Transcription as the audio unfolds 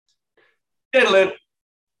Diddler,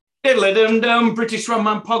 diddler dum dum British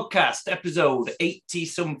Strongman Podcast, episode 80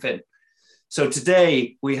 something. So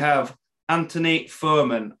today we have Anthony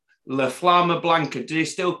Furman, La Flama Blanca. Do you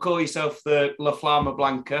still call yourself the La Flama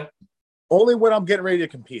Blanca? Only when I'm getting ready to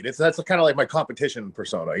compete. That's kind of like my competition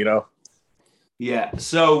persona, you know? Yeah.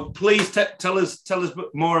 So please tell us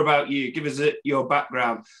more about you. Give us your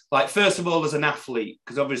background. Like, first of all, as an athlete,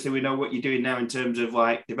 because obviously we know what you're doing now in terms of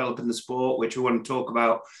like developing the sport, which we want to talk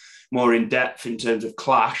about more in depth in terms of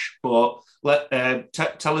Clash. But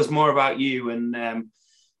tell us more about you and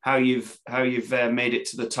how you've made it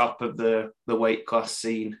to the top of the weight class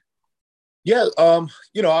scene. Yeah. I'm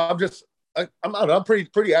a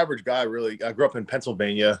pretty average guy, really. I grew up in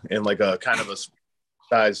Pennsylvania in like a kind of a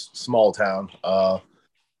size small town.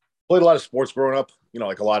 Played a lot of sports growing up,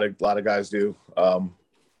 like a lot of guys do.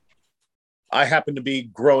 I happened to be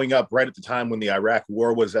growing up right at the time when the Iraq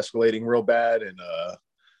War was escalating real bad, and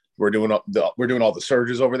we're doing all the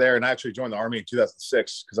surges over there. And I actually joined the Army in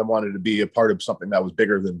 2006 because I wanted to be a part of something that was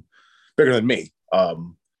bigger than me. I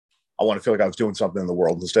want to feel like I was doing something in the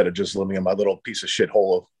world instead of just living in my little piece of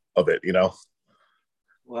shithole of it,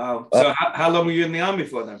 Wow. So how long were you in the Army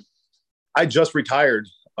for then? I just retired.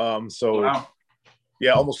 Wow.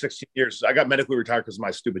 Yeah, almost 16 years. I got medically retired because of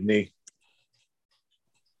my stupid knee.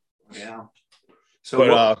 Yeah. So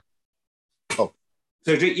tell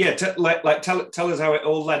us how it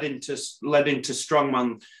all led into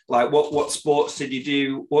strongman. Like, what sports did you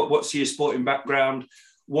do? What's your sporting background?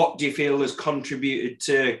 What do you feel has contributed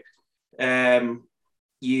to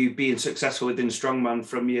you being successful within strongman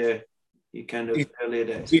from your kind of earlier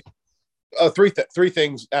days? Three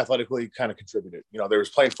things athletically kind of contributed. There was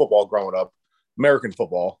playing football growing up, American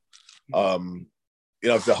football.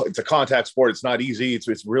 It's a contact sport. It's not easy.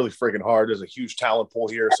 It's really freaking hard. There's a huge talent pool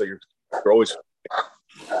here, so you're always.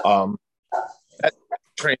 That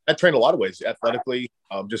trained a lot of ways athletically.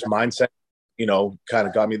 Just mindset, kind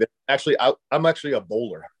of got me there. Actually, I'm actually a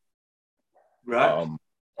bowler. Right.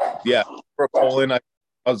 Yeah, for bowling,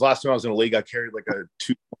 last time I was in a league, I carried like a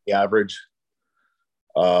 220 average.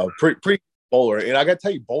 Pretty bowler. And I got to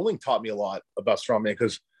tell you, bowling taught me a lot about strongman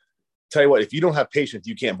because, tell you what, if you don't have patience,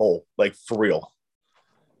 you can't bowl, like, for real.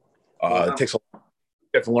 It takes you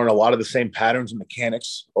have to learn a lot of the same patterns and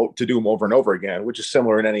mechanics to do them over and over again, which is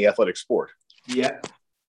similar in any athletic sport. Yeah.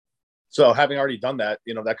 So having already done that,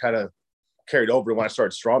 that kind of carried over when I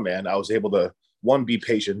started strongman. I was able to, one, be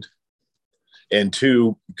patient, and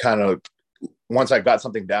two, kind of, once I got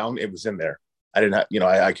something down, it was in there. I didn't have,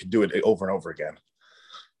 I could do it over and over again,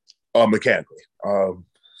 mechanically.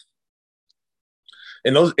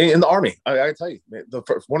 In the Army, I can tell you,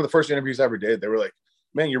 one of the first interviews I ever did, they were like,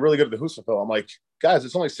 "Man, you're really good at the Husafel." I'm like, "Guys,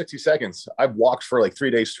 it's only 60 seconds. I've walked for like 3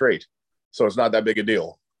 days straight, so it's not that big a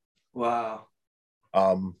deal." Wow.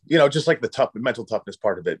 Just like the mental toughness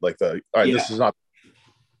part of it, like this is not.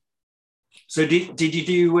 So did you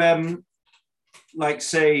do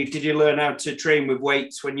did you learn how to train with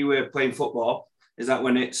weights when you were playing football? Is that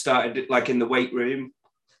when it started, like in the weight room?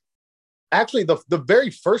 Actually, the very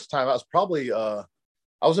first time I was probably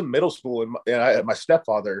I was in middle school, and my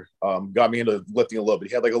stepfather got me into lifting a little bit.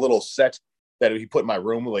 He had like a little set that he put in my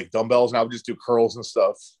room with like dumbbells, and I would just do curls and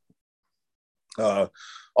stuff,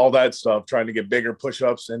 all that stuff, trying to get bigger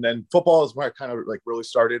push-ups. And then football is where I kind of like really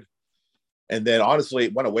started. And then honestly,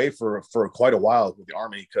 it went away for quite a while with the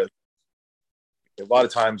Army because a lot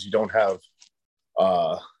of times you don't have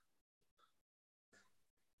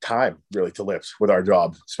time really to lift with our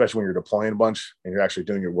job, especially when you're deploying a bunch and you're actually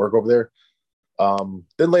doing your work over there.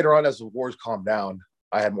 Then later on, as the wars calmed down,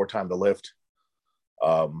 I had more time to lift.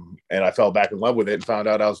 And I fell back in love with it and found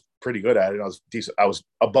out I was pretty good at it. I was decent. I was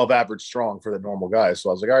above average strong for the normal guys. So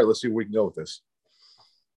I was like, all right, let's see where we can go with this.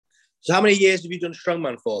 So how many years have you done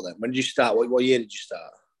strongman for then? When did you start? What year did you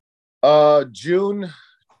start? June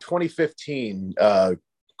 2015,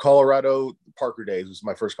 Colorado Parker Days was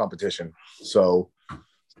my first competition. So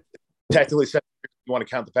technically, you want to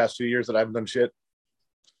count the past 2 years that I haven't done shit?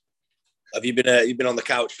 Have you been on the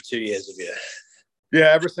couch for 2 years, have you? Yeah,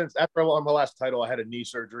 ever since after I won my last title, I had a knee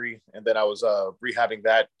surgery, and then I was rehabbing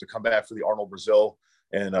that to come back for the Arnold Brazil,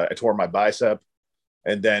 and I tore my bicep,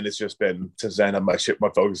 and then it's just been since then my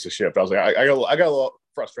focus has shifted. I was like, I got a little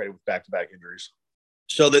frustrated with back-to-back injuries.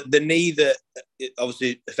 So the knee that it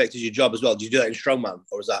obviously affected your job as well. Did you do that in strongman,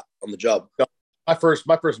 or was that on the job? No, my first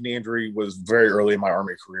knee injury was very early in my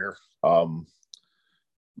Army career.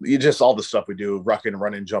 Just all the stuff we do, rucking,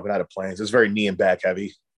 running, jumping out of planes. It's very knee and back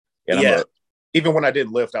heavy. And even when I did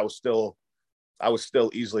lift, I was still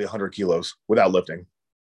easily 100 kilos without lifting.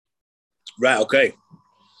 Right. Okay.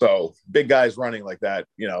 So big guys running like that,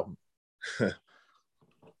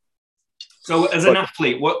 So, as an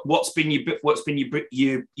athlete, what's been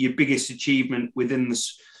your biggest achievement within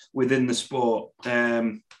the sport?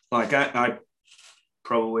 I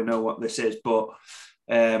probably know what this is, but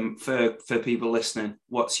for people listening,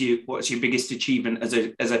 what's your biggest achievement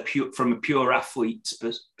from a pure athlete's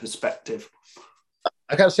perspective?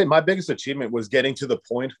 I gotta say, my biggest achievement was getting to the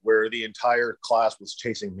point where the entire class was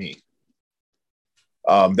chasing me.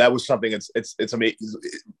 That was something. It's amazing.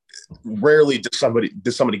 Rarely does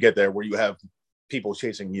somebody get there where you have people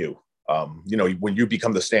chasing you. When you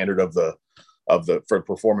become the standard of the for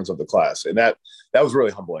performance of the class, and that was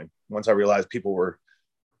really humbling. Once I realized people were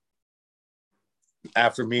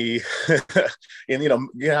after me, and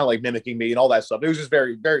like mimicking me and all that stuff. It was just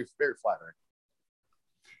very, very, very flattering.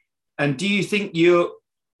 And do you think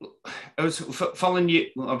I was following you.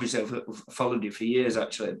 Well, obviously, I've followed you for years,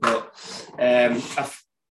 actually. But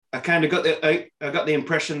I kind of got the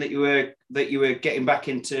impression that you were getting back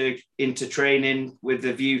into training with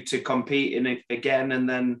the view to competing again, and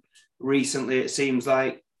then recently it seems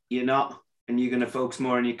like you're not, and you're going to focus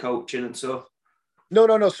more on your coaching and stuff.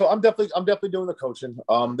 No. So I'm definitely doing the coaching.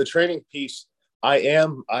 The training piece, I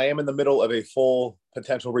am in the middle of a full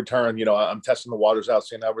potential return. I'm testing the waters out,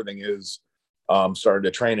 seeing how everything is. Starting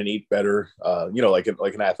to train and eat better, like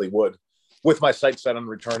an athlete would, with my sights set on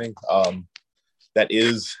returning. That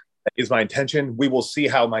is my intention. We will see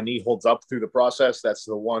how my knee holds up through the process. That's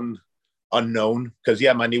the one unknown, because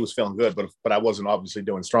my knee was feeling good, but I wasn't obviously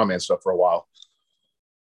doing strongman stuff for a while.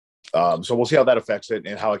 So we'll see how that affects it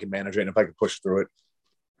and how I can manage it and if I can push through it.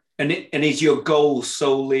 And is your goal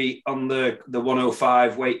solely on the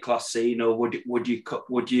 105 weight class scene, or would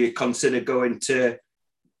you consider going to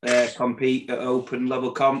compete at open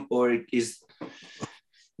level comp, or is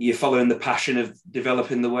you following the passion of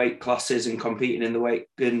developing the weight classes and competing in the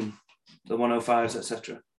 105s,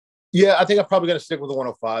 etc.? Yeah, I think I'm probably going to stick with the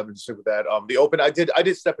 105 and stick with that. The open, I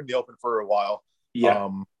did step in the open for a while. Yeah.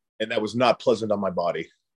 And that was not pleasant on my body.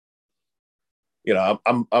 I'm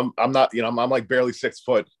not, I'm like barely 6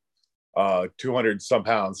 foot, 200 some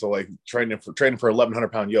pounds. So like training for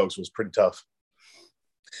 1,100 pound yokes was pretty tough.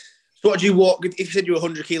 So what do you walk, if you said you were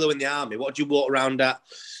 100 kilo in the army, what do you walk around at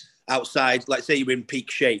outside? Like say you're in peak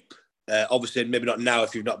shape. Obviously, maybe not now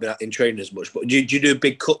if you've not been in training as much, but do you do a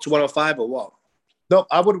big cut to 105 or what? No,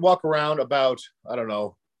 I would walk around about, I don't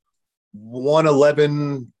know,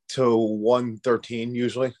 111 to 113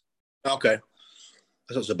 usually. Okay.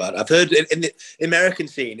 That's not so bad. I've heard in the American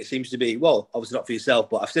scene, it seems to be, well, obviously not for yourself,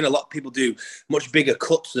 but I've seen a lot of people do much bigger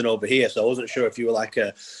cuts than over here. So I wasn't sure if you were like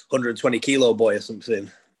a 120 kilo boy or something.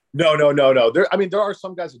 No. There are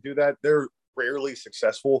some guys that do that. They're rarely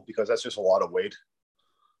successful because that's just a lot of weight.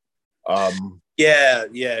 Yeah,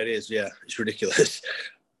 it is. Yeah, it's ridiculous.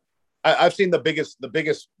 I've seen the biggest, the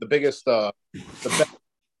best,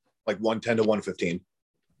 like 110 to 115.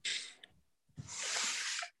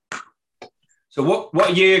 So what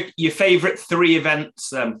are your favorite 3 events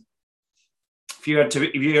then? If you had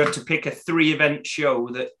to pick a 3 event show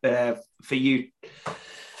that for you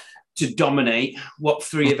to dominate, what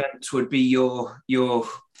 3 events would be your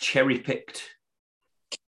cherry picked?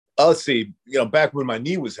 Let's see. Back when my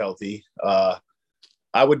knee was healthy,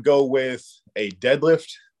 I would go with a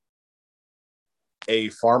deadlift, a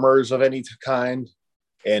farmers of any kind,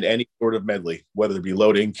 and any sort of medley, whether it be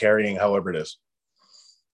loading, carrying, however it is.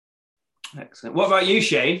 Excellent. What about you,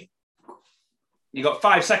 Shane? You got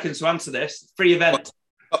 5 seconds to answer this. 3 events.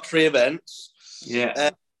 Got 3 events.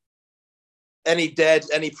 Yeah. Any dead,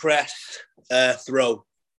 any press, throw.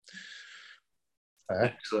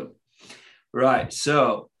 Excellent. Right.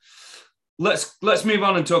 So let's move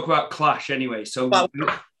on and talk about Clash anyway. So go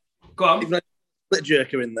on. Split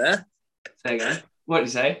jerker in there. Say again. What did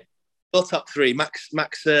you say? Your top 3, Max.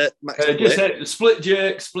 Just say split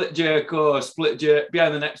jerk, or split jerk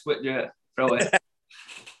behind the next split jerk. Throw it.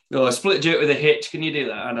 Or split jerk with a hitch. Can you do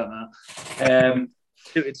that? I don't know.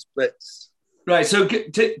 Shooting splits. Right. So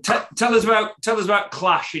tell us about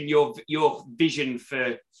Clash and your vision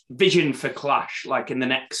for Clash, like in the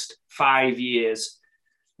next 5 years,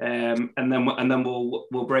 and then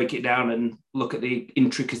we'll break it down and look at the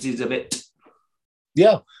intricacies of it.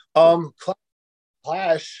 Yeah.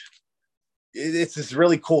 Clash. It's this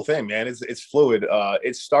really cool thing, man. It's fluid.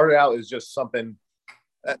 It started out as just something.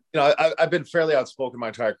 I've been fairly outspoken my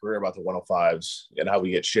entire career about the 105s and how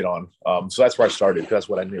we get shit on. So that's where I started because that's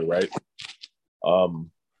what I knew, right?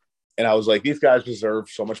 And I was like, these guys deserve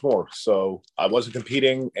so much more. So I wasn't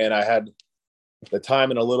competing, and I had the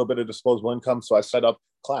time and a little bit of disposable income. So I set up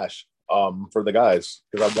Clash for the guys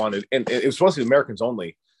because I wanted, and it was supposed to be Americans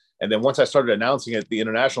only. And then once I started announcing it, the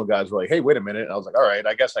international guys were like, hey, wait a minute. And I was like, all right,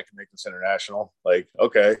 I guess I can make this international. Like,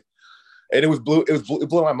 okay. and it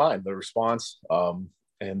blew my mind, the response.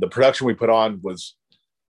 And the production we put on was,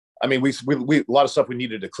 I mean, we a lot of stuff we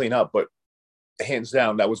needed to clean up, but hands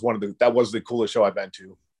down, that was the coolest show I've been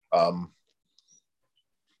to.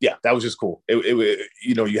 Yeah, that was just cool.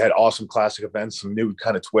 You had awesome classic events, some new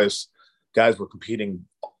kind of twists. Guys were competing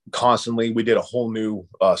constantly. We did a whole new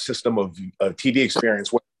system of TV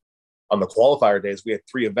experience. On the qualifier days, we had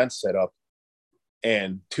 3 events set up,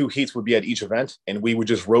 and 2 heats would be at each event, and we would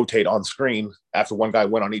just rotate on screen after one guy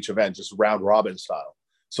went on each event, just round robin style.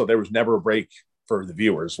 So there was never a break for the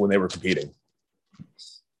viewers when they were competing.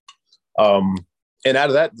 And out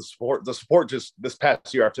of that, the support just this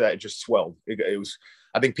past year after that, it just swelled. It was,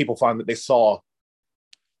 I think people found that they saw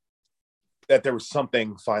that there was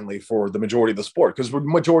something finally for the majority of the sport, because the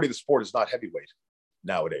majority of the sport is not heavyweight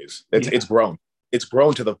nowadays. It's grown. It's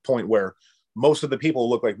grown to the point where most of the people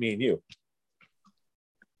look like me and you.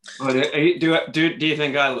 Well, do you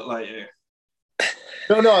think I look like you?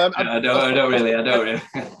 No, I don't really.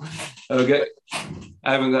 Okay,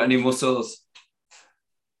 I haven't got any muscles.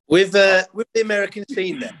 With the American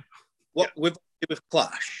scene, then, what with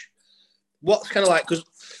Clash? What's kind of like, because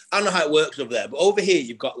I don't know how it works over there, but over here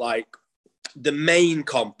you've got like the main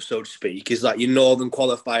comp, so to speak, is like your northern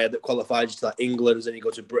qualifier that qualifies to like England's, and you go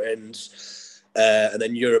to Britain's, and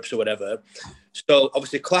then Europe's or whatever. So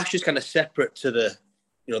obviously Clash is kind of separate to the,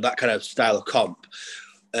 that kind of style of comp.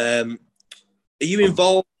 Are you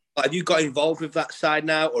involved? Like, have you got involved with that side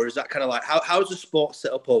now, or is that kind of like how's the sport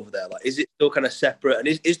set up over there? Like, is it still kind of separate, and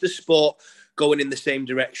is the sport going in the same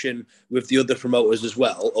direction with the other promoters as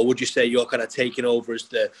well, or would you say you're kind of taking over as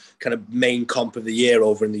the kind of main comp of the year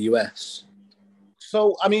over in the US?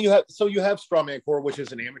 So I mean, you have Strongman Corps, which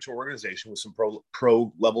is an amateur organization with some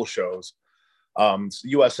pro level shows.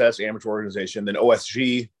 USS amateur organization, then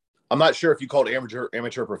OSG. I'm not sure if you call it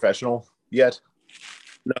amateur professional yet.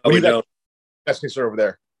 No, we don't. Best concern over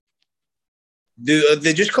there.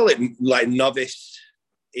 They just call it like novice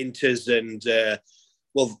inters and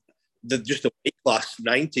just a weight class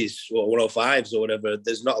 90s or 105s or whatever.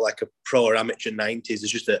 There's not like a pro or amateur 90s. It's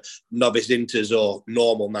just a novice inters or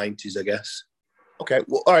normal 90s, I guess. Okay.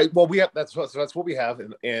 Well, all right. Well, we have that's what we have,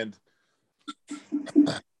 and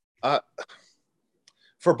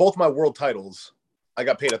for both my world titles, I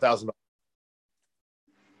got paid $1,000.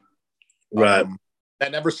 Right.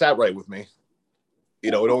 That never sat right with me.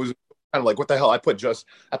 It always kind of like, what the hell? I put just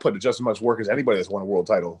as much work as anybody that's won a world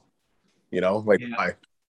title. My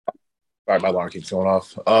alarm keeps going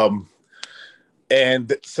off.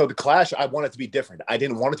 And so the Clash, I wanted to be different. I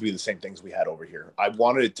didn't want it to be the same things we had over here. I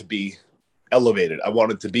wanted it to be elevated. I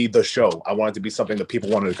wanted it to be the show. I wanted it to be something that people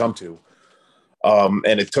wanted to come to.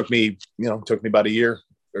 And it took me about a year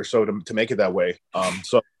or so to make it that way.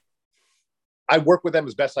 So I work with them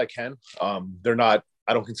as best I can.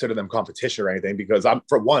 I don't consider them competition or anything, because I'm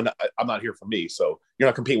not here for me. So you're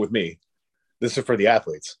not competing with me. This is for the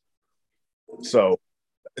athletes. So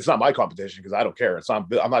it's not my competition, because I don't care. I'm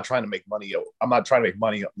not trying to make money. I'm not trying to make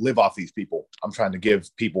money, live off these people. I'm trying to give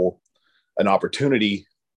people an opportunity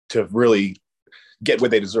to really get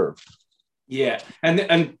what they deserve. Yeah.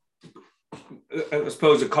 And I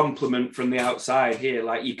suppose a compliment from the outside here,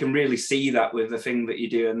 like you can really see that with the thing that you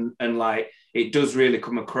do, and like it does really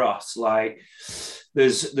come across. Like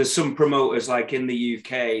there's some promoters like in the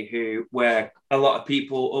UK where a lot of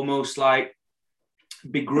people almost like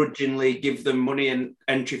begrudgingly give them money and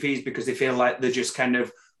entry fees because they feel like they're just kind of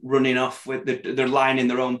running off with they're lying in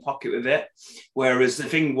their own pocket with it. Whereas the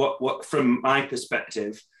thing, what from my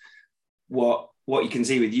perspective, what you can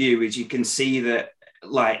see with you is you can see that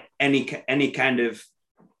like any kind of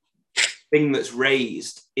thing that's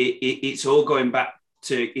raised, it's all going back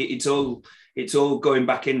to it's all going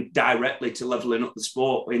back in directly to leveling up the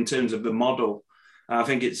sport in terms of the model. I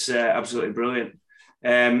think it's absolutely brilliant.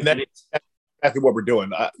 And that's exactly what we're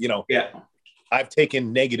doing. Yeah, I've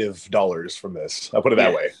taken negative dollars from this. I'll put it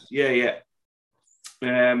that way. Yeah.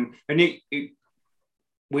 And it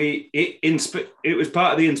was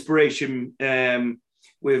part of the inspiration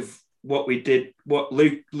with what we did, what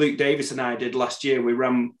Luke Davis and I did last year. We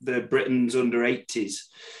ran the Britain's under 80s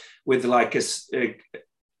with like a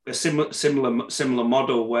similar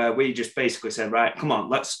model where we just basically said, right, come on,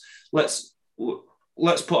 let's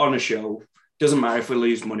put on a show. Doesn't matter if we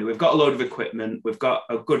lose money. We've got a load of equipment. We've got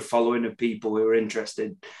a good following of people who are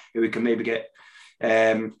interested, who we can maybe get.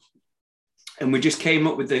 And we just came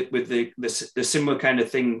up with the similar kind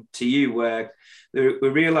of thing to you, where we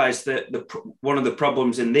realised that one of the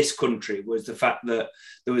problems in this country was the fact that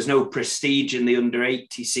there was no prestige in the under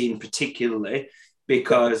 80 scene, particularly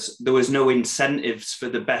because there was no incentives for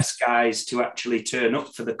the best guys to actually turn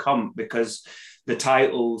up for the comp, because the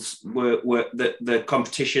titles were the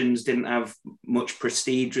competitions didn't have much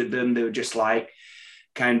prestige with them. They were just like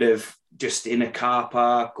kind of just in a car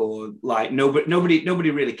park, or like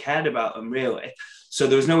nobody really cared about them really. So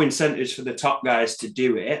there was no incentives for the top guys to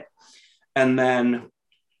do it. And then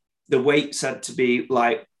the weights had to be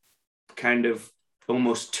like kind of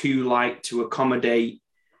almost too light to accommodate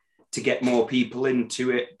to get more people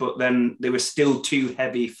into it, but then they were still too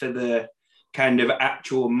heavy for the kind of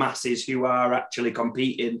actual masses who are actually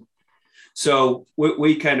competing. So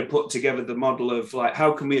we kind of put together the model of like,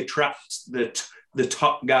 how can we attract the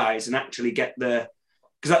top guys and actually get the,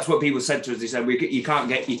 because that's what people said to us. They said,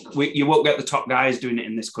 you won't get the top guys doing it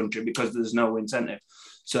in this country because there's no incentive.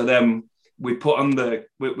 So then we put on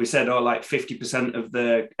we said, like 50% of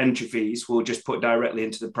the entry fees we'll just put directly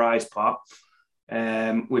into the prize pot.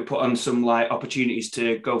 We put on some like opportunities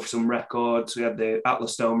to go for some records. We had the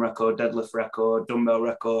Atlas Stone record, deadlift record, dumbbell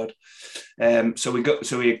record. So we got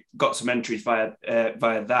some entries via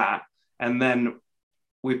that, and then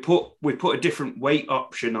we put a different weight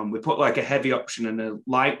option on. We put like a heavy option and a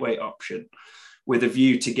lightweight option, with a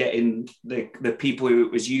view to getting the people who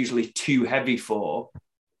it was usually too heavy for,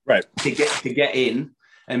 right, to get in,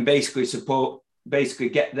 and basically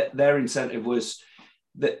get their incentive was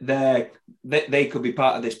that they could be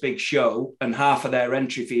part of this big show, and half of their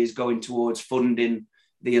entry fee is going towards funding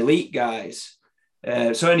the elite guys.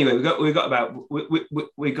 So anyway, we got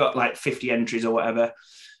like 50 entries or whatever,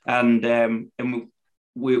 and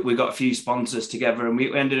we got a few sponsors together, and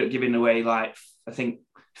we ended up giving away like, I think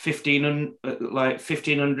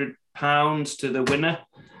 £1,500 to the winner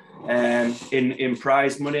in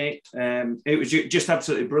prize money. It was just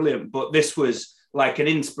absolutely brilliant. But this was like an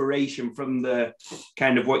inspiration from the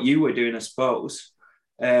kind of what you were doing, I suppose.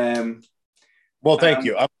 Well, thank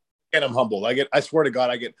you. I'm humbled. I swear to God,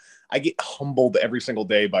 I get humbled every single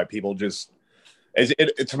day by people. Just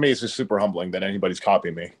to me, it's just super humbling that anybody's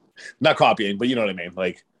copying me. Not copying, but you know what I mean,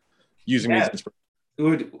 like using me as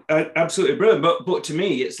inspiration. Absolutely brilliant. But to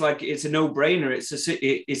me, it's like it's a no-brainer. It's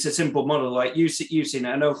a simple model. Like you've seen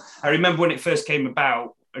it. I remember when it first came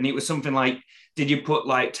about, and it was something like, did you put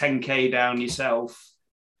like 10K down yourself?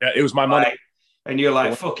 Yeah, it was my money. And you're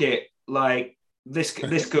like, fuck it. Like this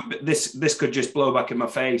could just blow back in my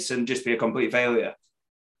face and just be a complete failure.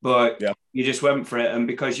 But yeah, you just went for it, and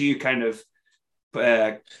because you kind of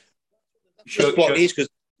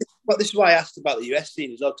but this is why I asked about the US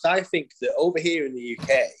scene as well, because I think that over here in the UK,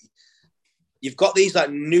 you've got these like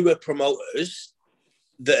newer promoters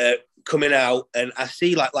that are coming out, and I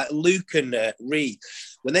see like Luke and Reed,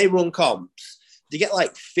 when they run comps, they get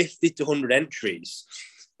like 50 to 100 entries.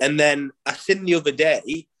 And then I seen the other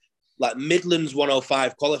day, like Midlands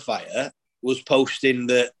 105 qualifier was posting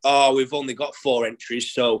that, we've only got 4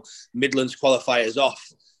 entries, so Midlands qualifier's off.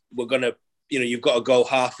 We're going to, you've got to go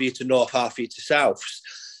half year to North, half year to South,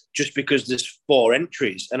 just because there's 4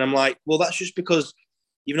 entries. And I'm like, well, that's just because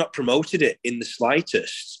you've not promoted it in the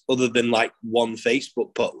slightest, other than like one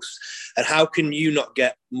Facebook post. And how can you not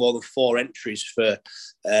get more than 4 entries for,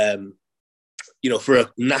 for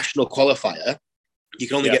a national qualifier? You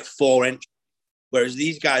can only get 4 entries. Whereas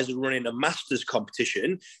these guys are running a masters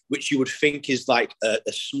competition, which you would think is like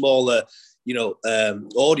a smaller,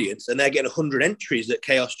 audience, and they're getting 100 entries at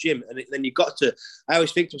Chaos Gym. And then I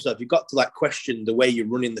always think to myself, you've got to like question the way you're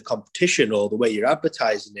running the competition or the way you're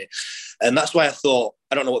advertising it. And that's why I thought,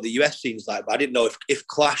 I don't know what the US scene's like, but I didn't know if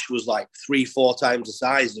Clash was like 3-4 times the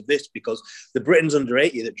size of this, because the Britain's under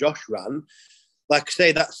 80 that Josh ran, like I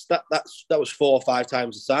say, that was 4 or 5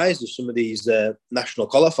 times the size of some of these national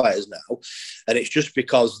qualifiers now. And it's just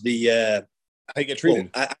because they get treated.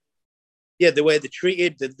 The way they're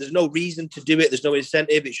treated, there's no reason to do it. There's no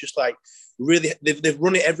incentive. It's just like, really, they've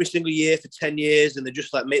run it every single year for 10 years, and they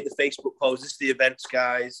just like make the Facebook post, this is the events,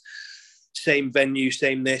 guys, same venue,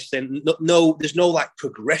 same this, and no, there's no like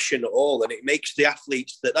progression at all. And it makes the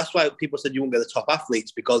athletes, that's why people said you won't get the top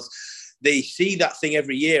athletes, because they see that thing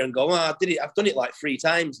every year and go, I've done it like 3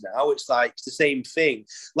 times now. It's like, it's the same thing.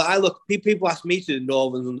 Like people ask me to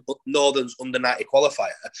do Northern's under 90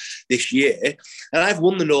 qualifier this year, and I've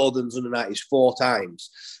won the Northern's under 90s 4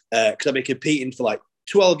 times because I've been competing for like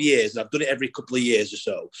 12 years, and I've done it every couple of years or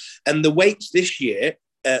so. And the weights this year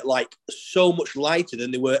are like so much lighter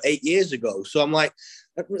than they were 8 years ago. So I'm like,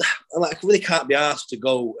 I really can't be asked to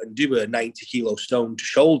go and do a 90 kilo stone to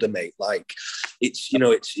shoulder, mate. Like it's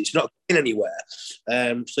not going anywhere.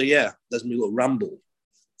 So yeah, there's my little ramble.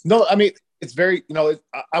 No, I mean, it's very,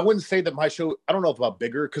 I wouldn't say that my show, I don't know about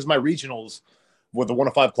bigger, because my regionals with the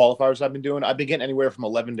 105 qualifiers I've been doing, I've been getting anywhere from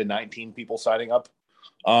 11 to 19 people signing up.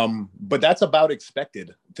 But that's about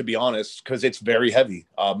expected, to be honest, because it's very heavy.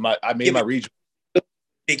 I made my region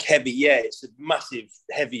big, heavy. Yeah, it's a massive,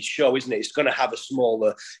 heavy show, isn't it? It's going to have a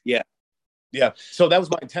smaller. Yeah. Yeah. So that was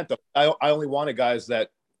my intent, though. I only wanted guys that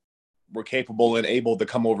were capable and able to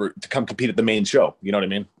come compete at the main show. You know what I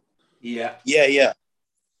mean? Yeah. Yeah. Yeah.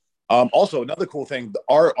 Also, another cool thing,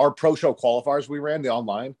 our pro show qualifiers we ran, the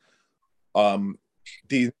online,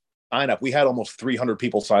 the sign up, we had almost 300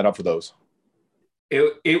 people sign up for those.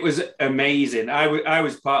 It was amazing. I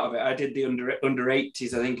was part of it. I did the under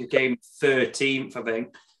 80s. I think I came 13th. I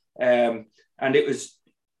think, and it was.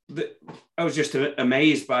 I was just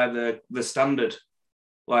amazed by the standard.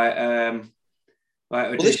 Well,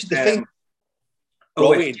 this is the thing.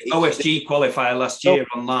 OSG qualifier last year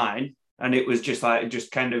online, and it was just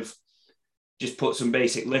put some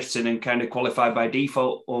basic lifts in and kind of qualified by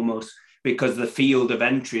default almost, because the field of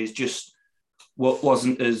entry is just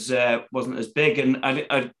wasn't as big, and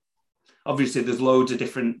I obviously there's loads of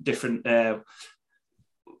different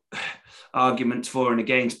arguments for and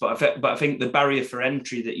against, but I think the barrier for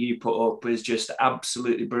entry that you put up is just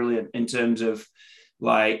absolutely brilliant in terms of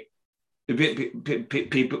like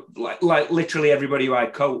people like literally everybody who I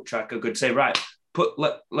coach, I could say, right,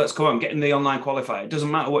 let's come on, get in the online qualifier. It doesn't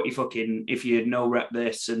matter what you if you no rep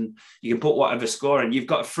this, and you can put whatever score in. You've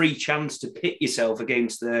got a free chance to pit yourself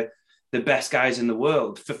against the best guys in the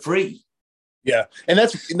world for free. Yeah, and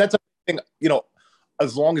that's a thing. You know,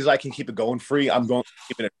 as long as I can keep it going free, I'm going to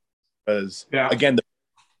keep it, because again,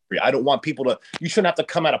 I don't want people to. You shouldn't have to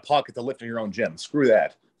come out of pocket to lift in your own gym. Screw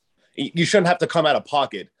that. You shouldn't have to come out of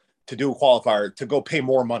pocket to do a qualifier to go pay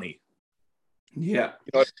more money. Yeah.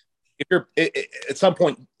 You know, if you're at some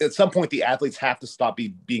point, the athletes have to stop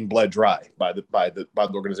being bled dry by the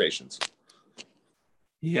organizations.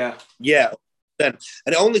 Yeah. Yeah. And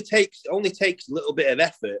it only takes a little bit of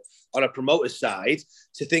effort on a promoter's side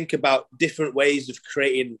to think about different ways of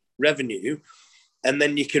creating revenue, and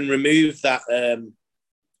then you can remove that.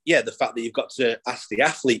 The fact that you've got to ask the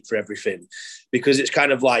athlete for everything, because it's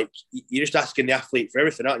kind of like you're just asking the athlete for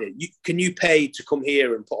everything, aren't you? Can you pay to come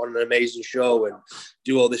here and put on an amazing show and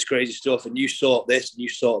do all this crazy stuff, and you sort this and you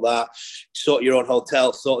sort that, sort your own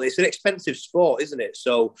hotel, it's an expensive sport, isn't it?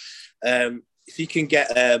 So if you can get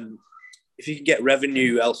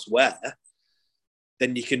revenue elsewhere,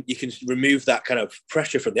 then you can remove that kind of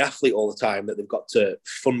pressure from the athlete all the time that they've got to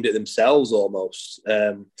fund it themselves almost.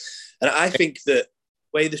 And I think that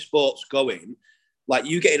the way the sport's going, like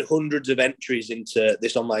you getting hundreds of entries into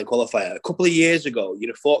this online qualifier, a couple of years ago, you'd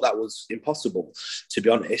have thought that was impossible, to be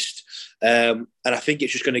honest. And I think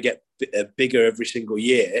it's just going to get bigger every single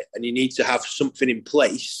year, and you need to have something in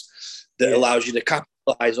place that allows you to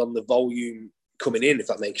capitalize on the volume coming in, if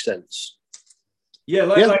that makes sense.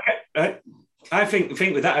 Yeah, I think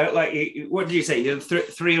with that, like, what did you say? You have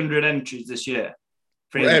 300 entries this year.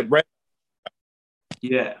 Right.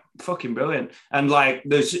 Yeah, fucking brilliant. And like,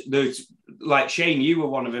 there's like Shane, you were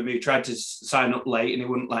one of them who tried to sign up late and he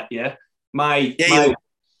wouldn't let you.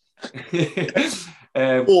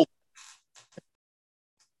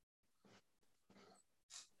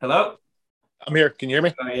 Hello? I'm here. Can you hear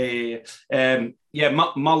me? Oh, yeah.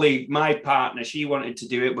 Molly, my partner, she wanted to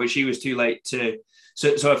do it, but she was too late to.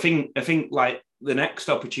 So I think like the next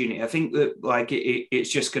opportunity, I think that like it's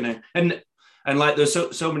just gonna and like there's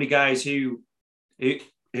so many guys who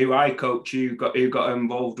I coach who got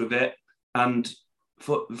involved with it and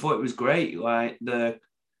thought it was great, like the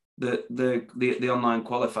online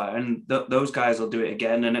qualifier, and those guys will do it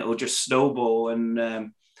again, and it'll just snowball. And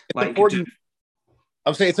I'm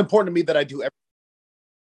saying it's important to me that I do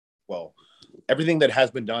everything that has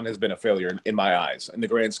been done has been a failure in my eyes, in the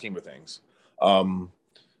grand scheme of things.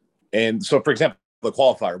 And so, for example, the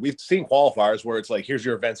qualifier, we've seen qualifiers where it's like, here's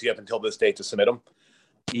your events, you have until this date to submit them.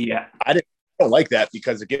 Yeah. I don't like that,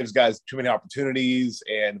 because it gives guys too many opportunities,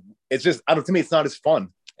 and it's just, to me, it's not as fun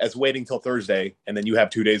as waiting till Thursday and then you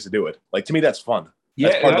have 2 days to do it. Like, to me, that's fun.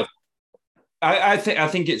 Yeah. I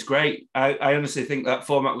think it's great. I honestly think that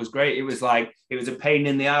format was great. It was a pain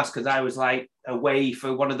in the ass because I was like away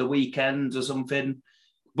for one of the weekends or something.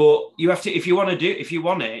 But you have to, if you want it,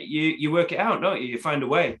 you work it out, don't you? You find a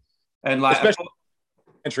way. And like, especially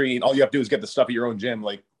entry, all you have to do is get the stuff at your own gym.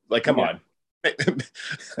 Like come on.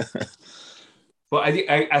 But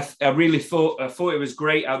I really thought it was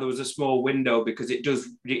great how there was a small window, because it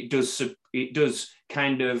does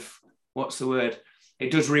kind of, what's the word?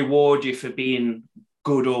 It does reward you for being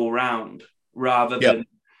good all round, rather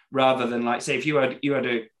than like, say, if you had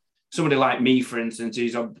somebody like me, for instance,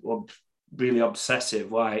 who's really obsessive.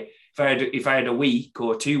 Like if I had a week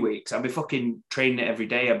or 2 weeks, I'd be fucking training it every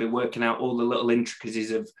day. I'd be working out all the little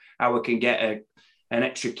intricacies of how I can get an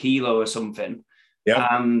extra kilo or something. Yeah.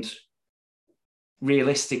 And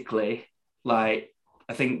realistically, like,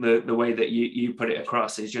 I think the way that you put it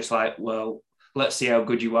across is just like, well, let's see how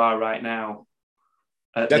good you are right now.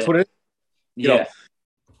 That's what it is. You Yeah.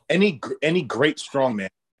 know, any great strongman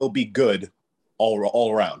will be good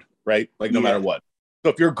all around, right? Like no matter what.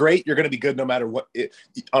 So if you're great, you're going to be good no matter what.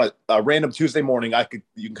 On a random Tuesday morning,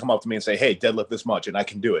 you can come up to me and say, "Hey, deadlift this much," and I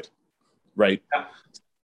can do it, right? Yeah.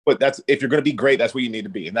 But that's if you're going to be great, that's what you need to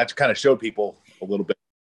be, and that kind of showed people a little bit.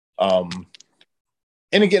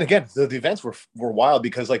 And again, the events were wild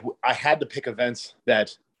because like I had to pick events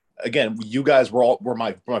that, again, you guys were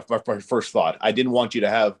my first thought. I didn't want you to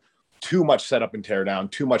have too much setup and tear down,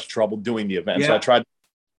 too much trouble doing the event. Yeah. So I tried to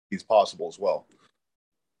be as possible as well.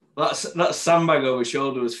 That sandbag over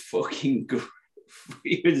shoulder was fucking good.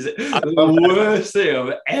 It was the worst thing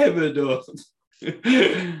I've ever done.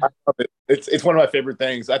 I love it. It's one of my favorite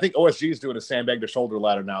things. I think OSG is doing a sandbag to shoulder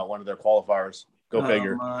ladder now, one of their qualifiers. Go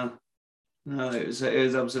figure. Man. No, it was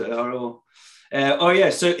absolutely horrible.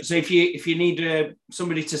 So if you need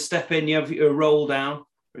somebody to step in, you have a roll down.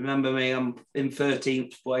 Remember me, I'm in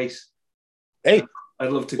 13th place. Hey,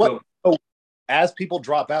 I'd love to go. Oh, as people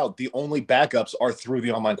drop out, the only backups are through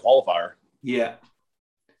the online qualifier. Yeah.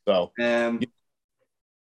 So,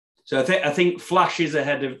 so I think Flash is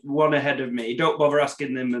ahead of me. Don't bother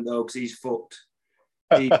asking him though, because he's fucked.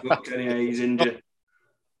 He's fucked anyway. He's injured.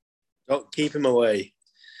 Don't keep him away.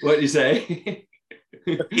 What do you say?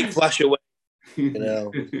 Keep Flash away. You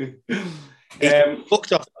know, he's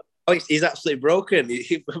fucked off. Oh, he's absolutely broken.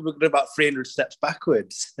 He's looking about 300 steps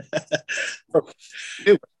backwards.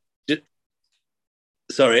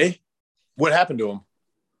 Sorry? What happened to him?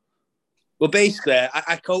 Well, basically,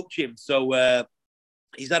 I coach him. So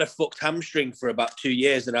he's had a fucked hamstring for about 2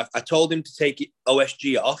 years. And I told him to take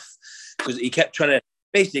OSG off because he kept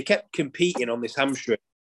kept competing on this hamstring.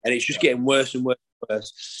 And it's just getting worse and worse and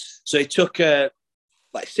worse. So he took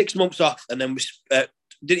like 6 months off and then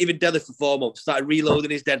didn't even deadlift for 4 months. Started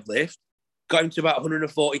reloading his deadlift, got him to about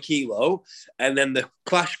 140 kilo, and then the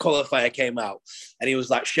Clash qualifier came out, and he was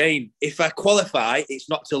like, "Shane, if I qualify, it's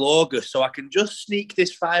not till August, so I can just sneak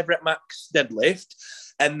this 5 rep max deadlift,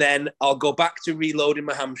 and then I'll go back to reloading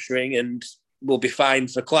my hamstring, and we'll be fine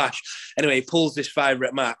for Clash." Anyway, he pulls this 5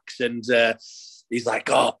 rep max, and he's like,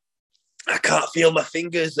 "Oh, I can't feel my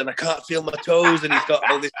fingers, and I can't feel my toes," and he's got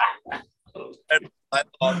all this. Like,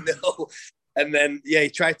 oh no. And then, he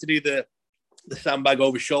tried to do the sandbag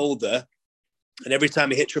over shoulder. And every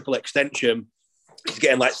time he hit triple extension, he's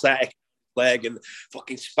getting like sciatic leg and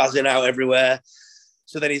fucking spazzing out everywhere.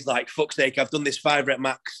 So then he's like, fuck's sake, I've done this 5 rep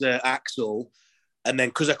max axle. And then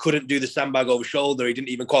because I couldn't do the sandbag over shoulder, he didn't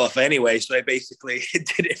even qualify anyway. So I basically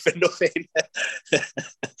did it for nothing.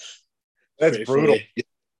 That's brutal. Funny.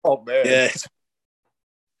 Oh, man. Yeah.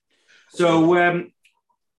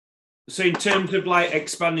 So in terms of like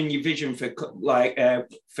expanding your vision for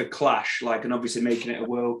Clash, like, and obviously making it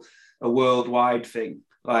a worldwide thing,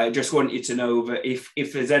 like, I just want you to know that if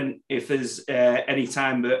there's any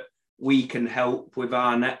time that we can help with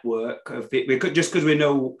our network of it, just because we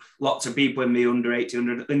know lots of people in the under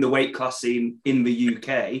 1800 in the weight class scene in the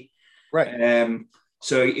UK, right?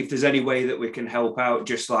 So if there's any way that we can help out,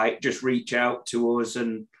 just reach out to us.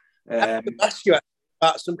 And I ask you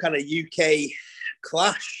about some kind of UK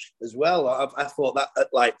Clash as well. I thought that,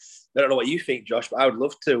 like, I don't know what you think, Josh, but I would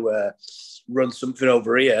love to run something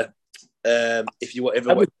over here. If you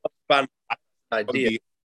ever want to ban idea,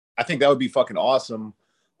 I think that would be fucking awesome.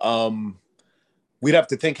 We'd have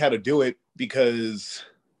to think how to do it because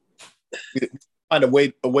we find a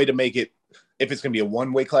way to make it. If it's going to be a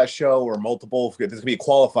one weight class show or multiple, if it's going to be a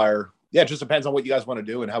qualifier. Yeah, it just depends on what you guys want to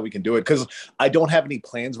do and how we can do it. Because I don't have any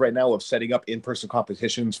plans right now of setting up in-person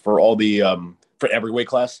competitions for all the for every weight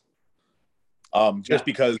class.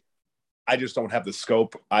 Because I just don't have the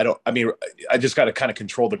scope. I just got to kind of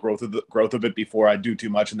control the growth of it before I do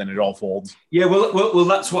too much, and then it all folds. Yeah, well,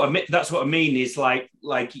 that's what I mean. Is like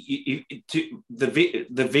the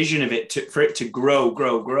vision of it for it to grow.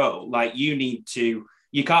 Like you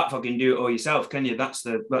can't fucking do it all yourself, can you? That's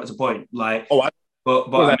the point. Like,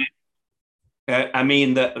 I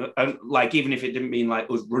mean that, like, even if it didn't mean like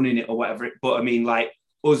us running it or whatever, but I mean like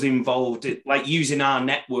us involved, like using our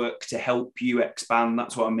network to help you expand.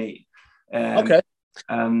 That's what I mean. Okay.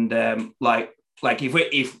 And like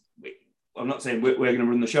if I'm not saying we're going to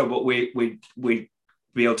run the show, but we'd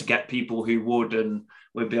be able to get people who would, and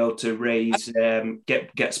we'd be able to raise,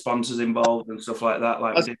 get sponsors involved and stuff like that.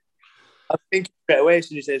 Like, I think straight away as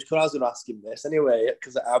soon as you say this, because I was going to ask him this anyway,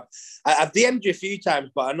 because I've DM'd you a few times,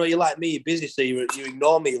 but I know you like me, you're busy, so you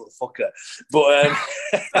ignore me, little fucker. But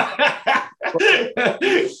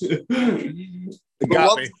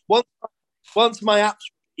once my app's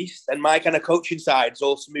East and my kind of coaching side's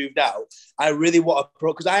also moved out, I really want to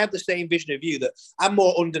pro, because I have the same vision of you that I'm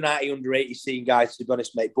more under 90, under 80 seeing guys, to be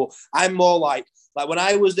honest, mate. But I'm more like when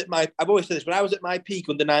I was at my, I've always said this, when I was at my peak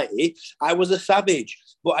under 90, I was a savage,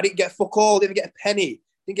 but I didn't get fuck all, didn't get a penny,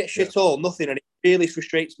 didn't get shit all, nothing. And it really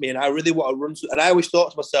frustrates me. And I really want to run. And I always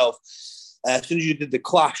thought to myself, as soon as you did the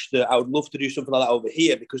Clash, that I would love to do something like that over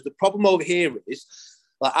here, because the problem over here is,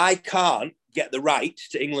 like, I can't get the rights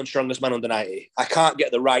to England's Strongest Man under 90. I can't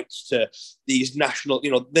get the rights to these national,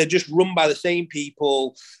 they're just run by the same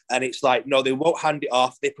people. And it's like, no, they won't hand it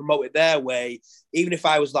off. They promote it their way. Even if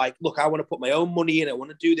I was like, look, I want to put my own money in, I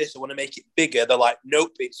want to do this, I want to make it bigger. They're like,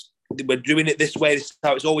 nope, we're doing it this way. This is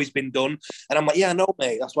how it's always been done. And I'm like, yeah, no,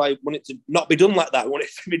 mate. That's why I want it to not be done like that. I want it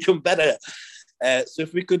to be done better. So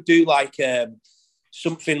if we could do like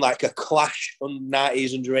something like a Clash under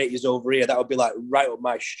 90s, under 80s over here, that would be like right up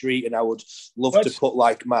my street, and I would love to put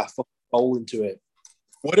like my soul into it.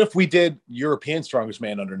 What if we did European Strongest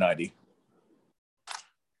Man under 90?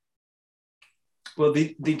 Well,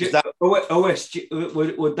 they did that.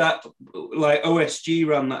 OSG would that, like, OSG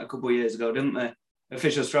ran that a couple of years ago, didn't they?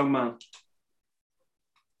 Official Strongman.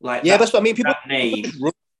 Like, yeah, that's what I mean. People name,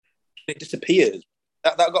 it disappears.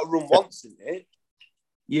 That got run once, didn't it?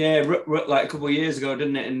 Yeah, like a couple of years ago,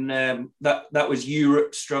 didn't it? And that was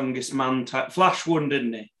Europe's Strongest Man type. Flash won,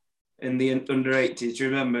 didn't he? In the under 80s. Do you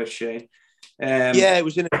remember, Shane? Yeah, it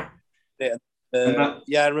was in it.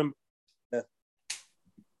 Yeah, I remember.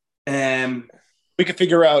 Yeah. We could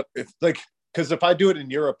figure out because if I do it in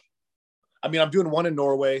Europe, I mean, I'm doing one in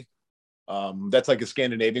Norway. That's like a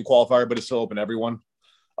Scandinavian qualifier, but it's still open to everyone.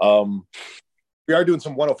 We are doing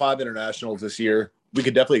some 105 internationals this year. We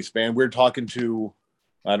could definitely expand. We're talking to,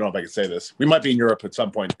 I don't know if I can say this, we might be in Europe at some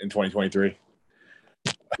point in 2023.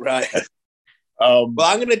 Right. Well,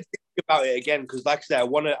 I'm going to think about it again, because like I said, I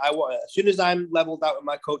want to, as soon as I'm leveled out in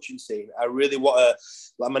my coaching scene, I really want to,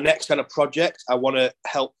 like, my next kind of project, I want to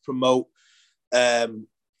help promote. I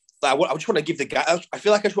just want to give the guys, I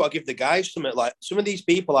feel like I just want to give the guys something. Like, some of these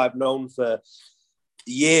people I've known for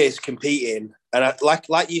years competing, and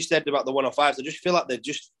like you said about the 105s, I just feel like they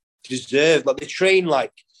just deserve, like, they train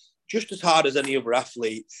like just as hard as any other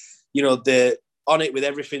athlete. They're on it with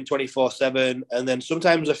everything 24/7, and then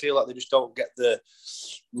sometimes I feel like they just don't get the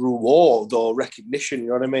reward or recognition. You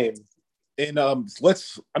know what I mean? And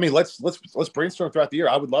let's brainstorm throughout the year.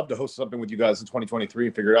 I would love to host something with you guys in 2023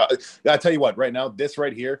 and figure it out. I tell you what, right now, this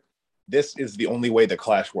right here, this is the only way that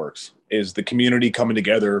Clash works, is the community coming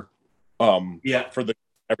together. For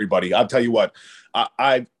everybody. I'll tell you what,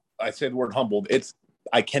 I said the word humbled.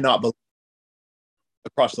 I cannot believe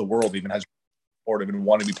across the world even has supportive and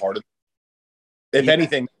want to be part of it. If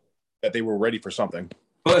anything, that they were ready for something.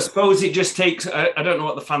 But I suppose it just takes, I don't know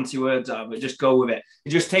what the fancy words are, but just go with it. It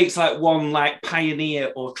just takes like one like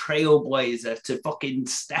pioneer or trailblazer to fucking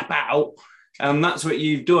step out. And that's what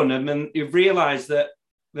you've done. And then you've realized that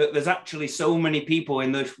there's actually so many people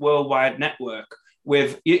in this worldwide network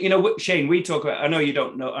with, Shane, we talk about, I know you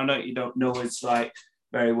don't know us like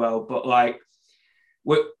very well, but like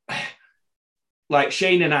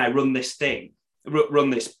Shane and I run this thing, run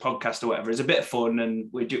this podcast or whatever. It's a bit of fun, and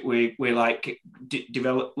we like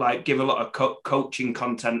develop, like, give a lot of coaching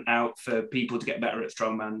content out for people to get better at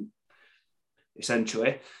strongman,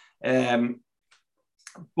 essentially.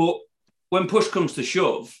 But when push comes to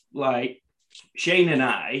shove, like, Shane and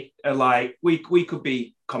I are like, we could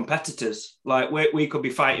be competitors. Like, we could be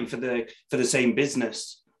fighting for the same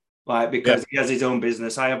business, like, because he has his own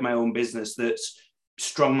business, I have my own business that's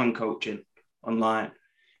strongman coaching online.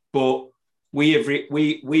 But we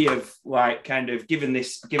have like kind of given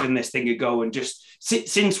this thing a go, and just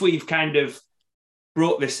since we've kind of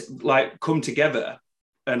brought this, like, come together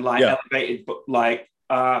and like elevated, but like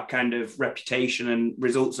our kind of reputation and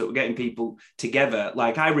results that we're getting people together.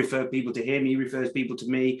 Like, I refer people to him, he refers people to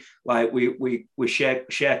me. Like, we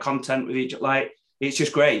share content with each other. Like, it's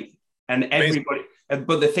just great. And everybody,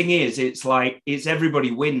 but the thing is, it's like, it's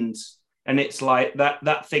everybody wins. And it's like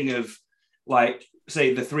that thing of, like,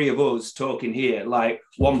 say the three of us talking here, like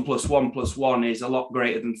 1 + 1 + 1 is a lot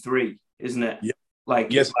greater than 3, isn't it? Yeah.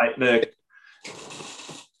 Like, yes. It's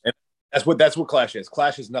like That's what Clash is.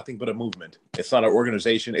 Clash is nothing but a movement. It's not an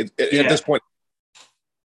organization. At this point.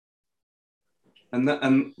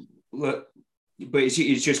 But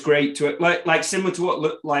it's just great to, like similar to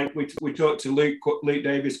what, like, we talked to Luke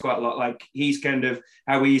Davis quite a lot. Like, he's kind of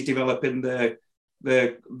how he's developing the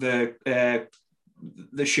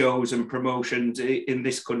shows and promotions in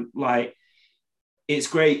this country. Like, it's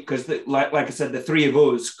great because, like I said, the three of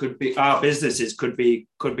us our businesses could be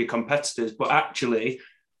competitors, but actually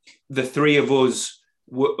the three of us,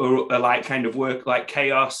 are like kind of work like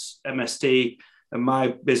Chaos, MST, and my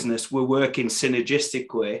business. We're working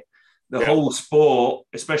synergistically. The whole sport,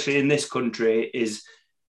 especially in this country, is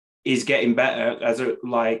getting better as a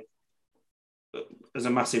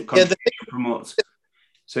massive contribution promotes.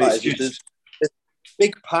 So it's just there's a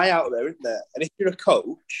big pie out there, isn't there? And if you're a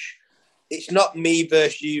coach, it's not me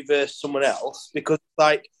versus you versus someone else, because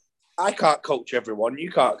like I can't coach everyone,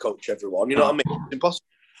 you can't coach everyone. You know what I mean? It's impossible.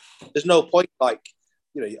 There's no point. Like,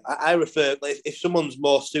 you know, I refer, like, if someone's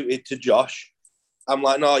more suited to Josh, I'm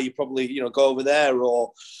like, no, you probably, you know, go over there,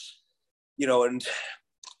 or, you know, and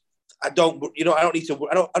I've never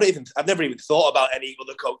even thought about any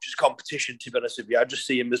other coaches' competition, to be honest with you. I just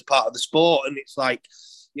see him as part of the sport, and it's like,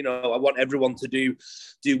 you know, I want everyone to do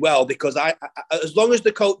well, because I as long as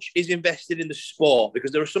the coach is invested in the sport,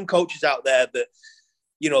 because there are some coaches out there that,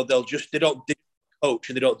 you know, they don't coach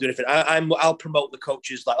and they don't do anything. I'll promote the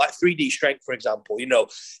coaches like 3D Strength, for example. You know,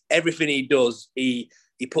 everything he does, he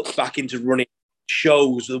puts back into running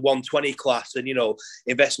shows, the 120 class, and, you know,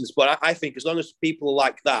 investments. But I think as long as people are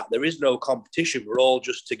like that, there is no competition. We're all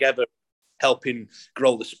just together helping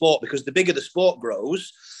grow the sport, because the bigger the sport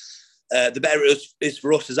grows, the better it is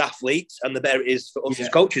for us as athletes, and the better it is for us as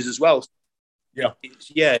coaches as well. Yeah.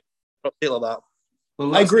 I feel like that.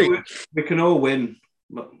 Well, I agree. We can all win.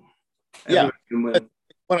 Can win.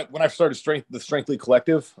 When I started the Strengthly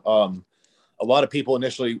Collective, a lot of people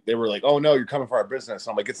initially, they were like, oh no, you're coming for our business.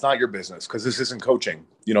 I'm like, it's not your business, because this isn't coaching.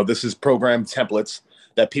 You know, this is program templates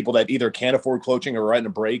that people that either can't afford coaching or are in a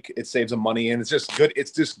break, it saves them money. And it's just good.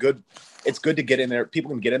 It's just good. It's good to get in there.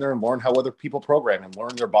 People can get in there and learn how other people program and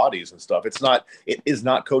learn their bodies and stuff. It is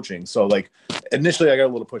not coaching. So like initially I got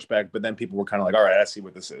a little pushback, but then people were kind of like, all right, I see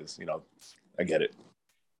what this is. You know, I get it.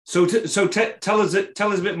 So tell us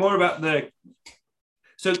a bit more about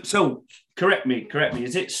so correct me.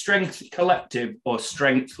 Is it Strength Collective or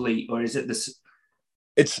Strengthly, or is it this?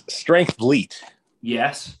 It's Strengthly.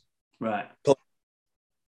 Yes. Right.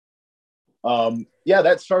 Yeah,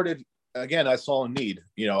 that started, again, I saw a need,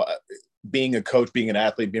 you know, being a coach, being an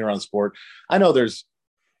athlete, being around the sport. I know there's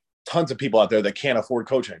tons of people out there that can't afford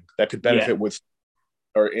coaching that could benefit with,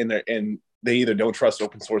 or in there, and they either don't trust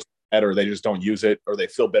open source or they just don't use it, or they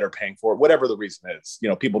feel better paying for it, whatever the reason is. You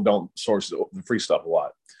know, people don't source the free stuff a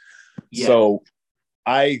lot. Yeah. So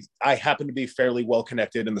I happen to be fairly well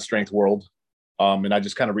connected in the strength world. And I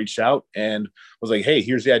just kind of reached out and was like, hey,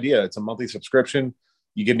 here's the idea. It's a monthly subscription.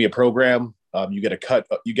 You give me a program. You get a cut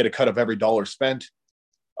of every dollar spent.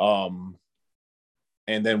 And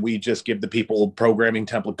then we just give the people programming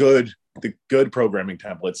template, the good programming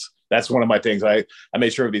templates. That's one of my things. I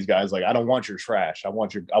made sure of these guys, like, I don't want your trash. I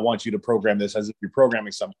want you to program this as if you're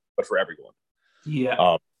programming something, but for everyone.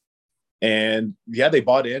 Yeah. And yeah, they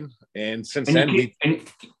bought in. And since then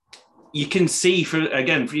you can see from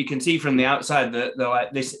the outside that they're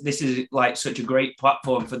like, this is like such a great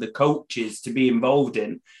platform for the coaches to be involved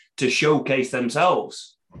in, to showcase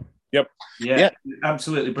themselves. Yep. Yeah.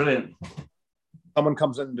 Absolutely brilliant. Someone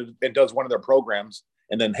comes in and does one of their programs,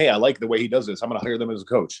 and then, hey, I like the way he does this, I'm going to hire them as a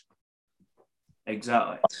coach.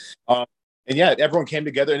 Exactly. And yeah, everyone came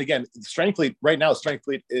together. And again, Strengthly right now,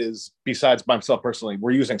 Strengthly is, besides myself personally,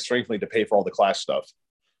 we're using Strengthly to pay for all the class stuff.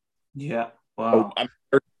 Yeah. Wow. So I'm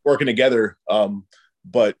working together.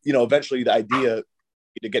 But you know, eventually the idea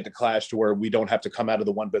to get to Clash to where we don't have to come out of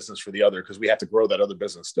the one business for the other, because we have to grow that other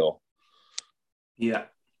business still. Yeah.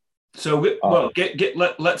 So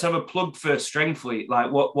let's have a plug for Strengthly.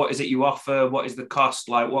 Like, what is it you offer? What is the cost?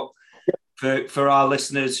 Like, what for our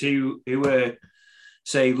listeners who are,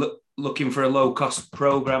 say, looking for a low cost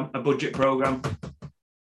program, a budget program?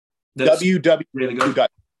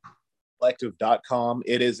 www.collective.com.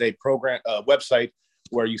 It is a program website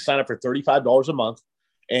where you sign up for $35 a month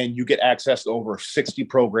and you get access to over 60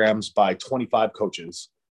 programs by 25 coaches.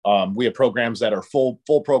 We have programs that are full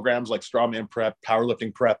programs like strongman prep,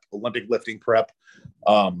 powerlifting prep, Olympic lifting prep,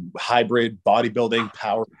 hybrid bodybuilding,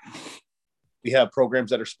 power. We have programs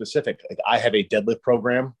that are specific. Like, I have a deadlift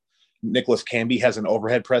program. Nicholas Canby has an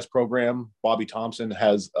overhead press program. Bobby Thompson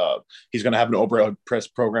has, he's going to have an overhead press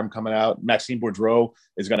program coming out. Maxime Boudreau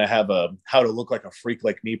is going to have a how to look like a freak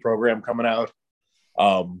like me program coming out.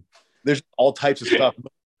 There's all types of stuff.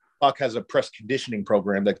 Buck has a press conditioning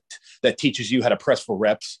program that teaches you how to press for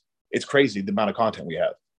reps. It's crazy the amount of content we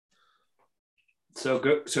have. So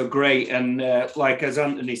good, so great. And like as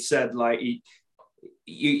Anthony said, like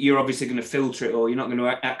you're obviously going to filter it all. You're not going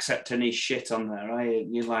to accept any shit on there, right?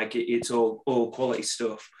 You're like, it's all quality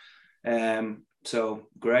stuff. So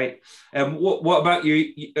great. What about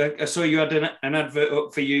you? I saw you had an advert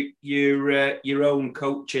up for your own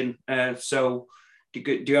coaching. So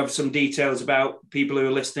do you have some details about people who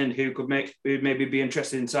are listening who maybe be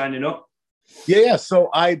interested in signing up? Yeah. So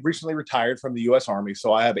I recently retired from the U.S. Army,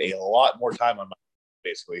 so I have a lot more time on my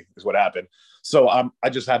basically is what happened. So I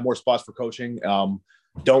just have more spots for coaching.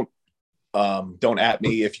 Don't at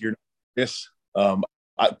me if you're this.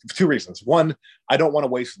 Two reasons. One, I don't want to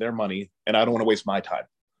waste their money, and I don't want to waste my time.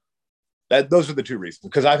 Those are the two reasons.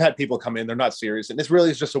 Because I've had people come in, they're not serious, and this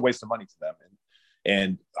really is just a waste of money to them.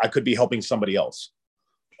 And I could be helping somebody else.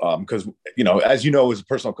 Because as you know, as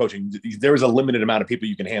personal coaching, there is a limited amount of people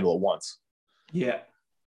you can handle at once. Yeah.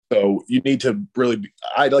 So you need to really.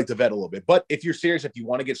 I'd like to vet a little bit, but if you're serious, if you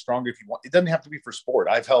want to get stronger, if you want, it doesn't have to be for sport.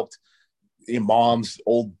 I've helped moms,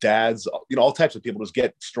 old dads, all types of people just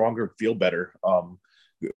get stronger, feel better.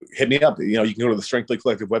 Hit me up. You can go to the Strengthly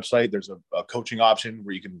Collective website. There's a coaching option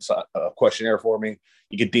where you can a questionnaire for me.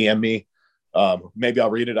 You can DM me. Maybe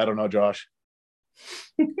I'll read it. I don't know, Josh.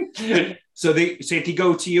 So if you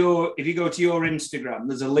go to your Instagram,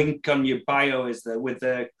 there's a link on your bio, is there, with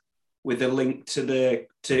a link to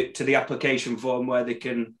the application form where they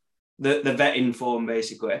can the vetting form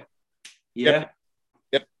basically. Yeah.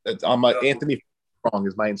 Yep. It's on my Anthony Strong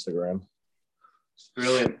is my Instagram.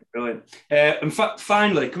 Brilliant. And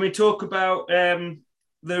finally, can we talk about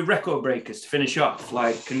the record breakers to finish off?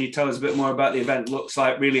 Like, can you tell us a bit more about the event? Looks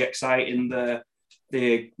like really exciting. The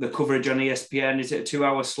coverage on ESPN. Is it a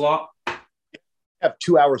 2-hour slot? We have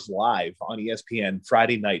 2 hours live on ESPN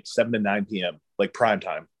Friday night, 7 to 9 p.m. like prime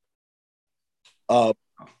time.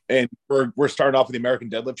 And we're starting off with the American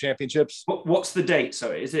Deadlift Championships. What's the date?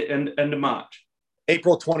 Sorry, is it end of March?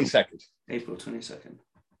 April 22nd. April 22nd.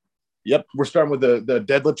 Yep, we're starting with the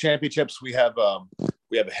deadlift championships. We have a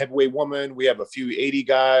heavyweight woman. We have a few 80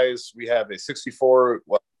 guys. We have a 64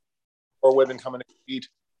 women coming to compete.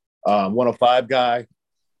 105 guy,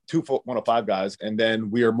 105 guys, and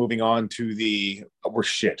then we are moving on to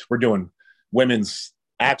we're doing women's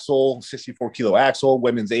axle, 64 kilo axle,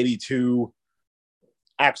 women's 82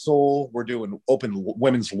 axle. We're doing open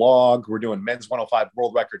women's log. We're doing men's 105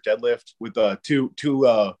 world record deadlift with two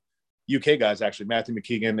UK guys, actually, Matthew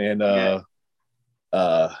McKeegan and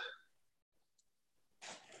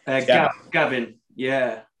Gavin.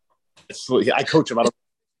 Yeah. I coach him. I don't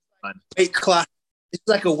weight class. It's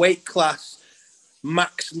like a weight class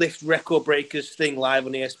max lift record breakers thing live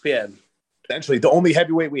on ESPN. Essentially, the only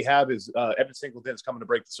heavyweight we have is Evan Singleton's coming to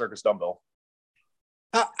break the circus dumbbell.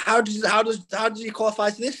 How does he qualify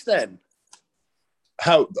to this then?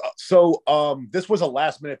 This was a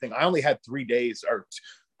last minute thing. I only had 3 days, or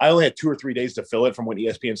I only had 2 or 3 days to fill it from when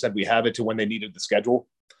ESPN said we have it to when they needed the schedule.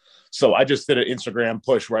 So I just did an Instagram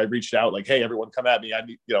push where I reached out like, hey, everyone come at me. I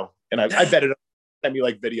need, and I bet it sent me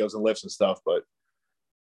like videos and lifts and stuff. But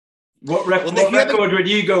what record would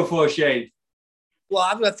you go for, Shane? Well,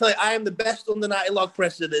 I'm going to tell you, I am the best under 90 log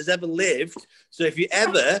presser that's ever lived. So if you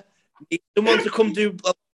ever need someone to come do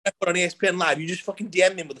a record on ESPN Live, you just fucking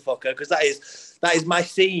DM me, motherfucker, because that is my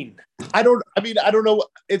scene. I don't know.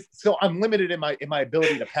 So I'm limited in my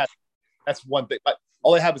ability to pass. That's one thing. But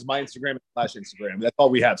all I have is my Instagram and Instagram. That's all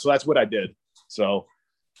we have. So that's what I did. So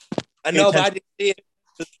I know, but I didn't see it.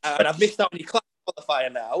 And I've missed out on your class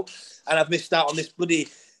qualifier now. And I've missed out on this bloody...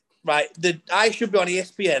 Right, I should be on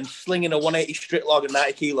ESPN slinging a 180 straight log at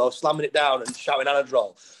 90 kilos, slamming it down and shouting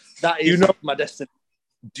Anadrol. That is my destiny.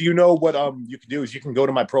 Do you know what you can do is you can go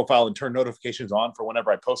to my profile and turn notifications on for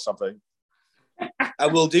whenever I post something. I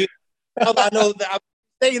will do. I know that I'm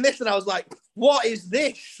saying this and I was like, what is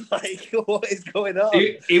this? Like, what is going on?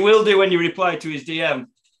 He will do when you reply to his DM.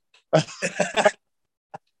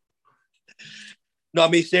 No, I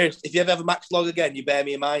mean, serious. If you ever have a max log again, you bear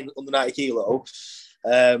me in mind under 90 kilo.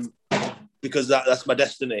 Because that's my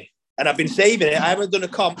destiny. And I've been saving it. I haven't done a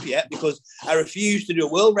comp yet because I refuse to do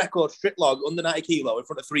a world record strict log under 90 kilo in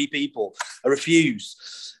front of 3 people. I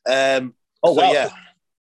refuse. Wow. Yeah.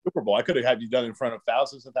 Super Bowl. I could have had you done in front of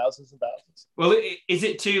thousands and thousands and thousands. Well, is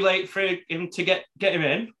it too late for him to get him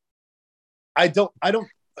in? I don't.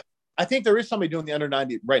 I think there is somebody doing the under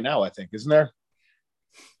 90 right now, I think. Isn't there?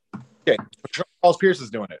 Okay. Charles Pierce is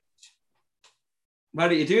doing it. Why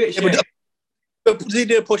don't you do it, Shane? Yeah, but does he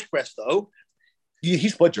do a push press, though? He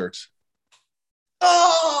split jerks.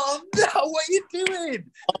 Oh, no, what are you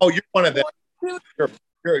doing? Oh, you're one of them.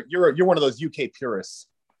 You're one of those UK purists.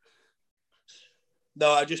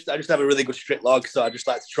 No, I just have a really good strict log, so I just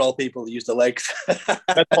like to troll people that use the legs.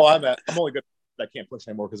 That's all I'm at. I'm only good. I can't push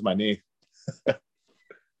anymore because of my knee.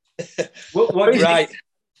 What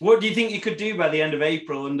do you think you could do by the end of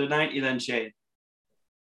April under 90 then, Shane?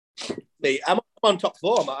 I'm on top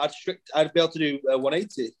form. I'd be able to do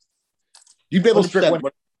 180. You'd be able to strict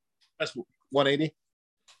 180?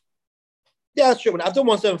 Yeah, that's true. I've done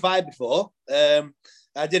 175 before.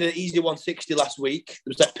 I did an easy 160 last week. It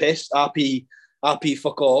was that pissed. RP,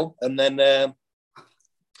 fuck all. And then, I'd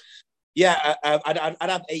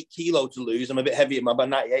have 8 kilo to lose. I'm a bit heavy. I'm about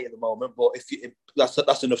 98 at the moment. But if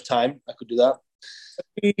that's enough time, I could do that.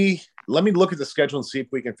 Let me look at the schedule and see if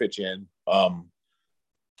we can fit you in.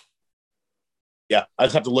 Yeah, I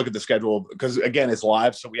just have to look at the schedule because, again, it's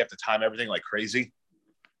live, so we have to time everything like crazy.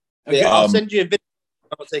 Okay, I'll send you a video.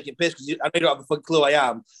 I'm not taking piss because I know you don't have a fucking clue I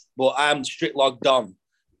am, but I'm strict logged on.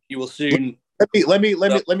 You will soon. Let me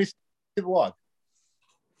see the log.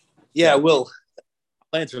 Yeah, I will.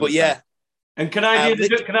 But yeah. And can I do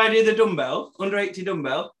the dumbbell, under 80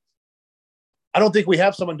 dumbbell? I don't think we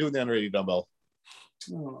have someone doing the under 80 dumbbell.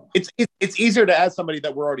 Oh. It's easier to add somebody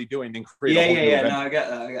that we're already doing than create a whole new event. No, I get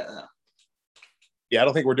that. Yeah, I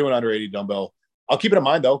don't think we're doing under 80 dumbbell. I'll keep it in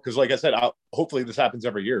mind though, because like I said, hopefully this happens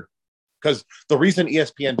every year. Because the reason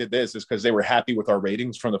ESPN did this is because they were happy with our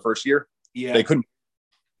ratings from the first year. Yeah,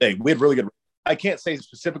 we had really good. I can't say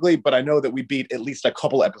specifically, but I know that we beat at least a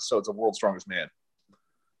couple episodes of World's Strongest Man.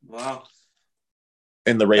 Wow.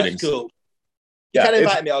 In the ratings. That's cool. Yeah, you can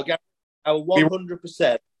invite me. I will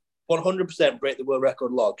 100% break the world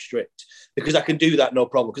record log strict because I can do that no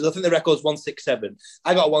problem. Because I think the record's 167.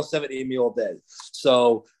 I got 170 in me all day.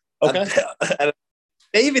 So, okay. And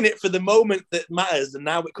saving it for the moment that matters, and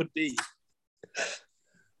now it could be.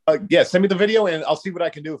 Yeah, send me the video and I'll see what I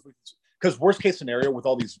can do. Because worst case scenario with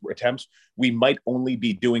all these attempts, we might only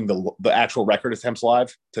be doing the actual record attempts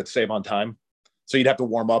live to save on time. So you'd have to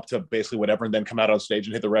warm up to basically whatever and then come out on stage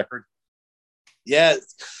and hit the record. Yeah,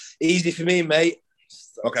 easy for me, mate.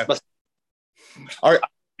 Okay. All right.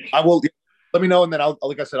 I will. Let me know, and then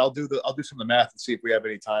like I said, I'll do some of the math and see if we have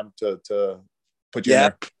any time to put you in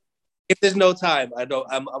there. If there's no time, I don't.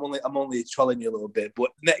 I'm only trolling you a little bit,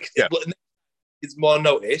 but next it's more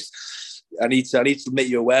notice. I need to make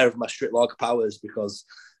you aware of my strict log powers because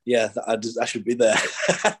I should be there.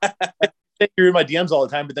 You're in my DMs all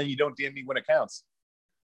the time, but then you don't DM me when it counts.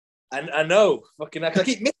 I know, fucking. I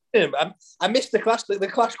keep missing him. I missed the Clash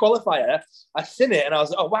qualifier. I seen it and I was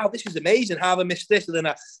like, oh wow, this is amazing. How have I missed this? And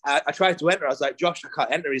then I tried to enter. I was like, Josh, I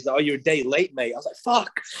can't enter. He's like, oh, you're a day late, mate. I was like,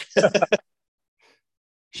 fuck.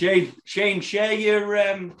 Shane, share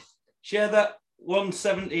that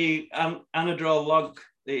 170 Anadrol log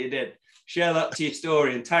that you did. Share that to your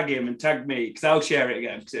story and tag him and tag me because I'll share it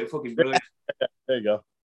again because it's fucking brilliant. There you go.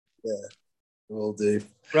 Yeah, will do.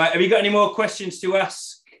 Right, have you got any more questions to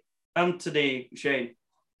ask Anthony, Shane?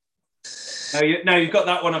 No, you've got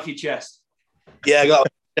that one off your chest. Yeah, I got.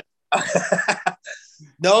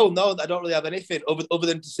 No, I don't really have anything other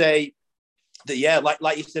than to say that. Yeah,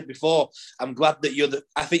 like you said before, I'm glad that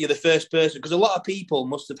I think you're the first person because a lot of people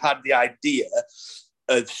must have had the idea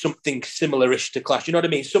of something similar-ish to Clash. You know what I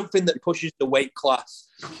mean? Something that pushes the weight class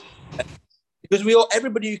because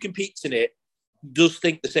everybody who competes in it does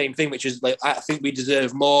think the same thing, which is like I think we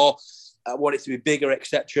deserve more. I want it to be bigger,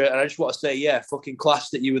 etc. And I just want to say, yeah, fucking class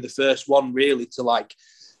that you were the first one really to like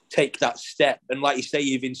take that step. And like you say,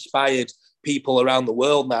 you've inspired people around the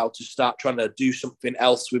world now to start trying to do something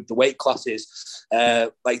else with the weight classes.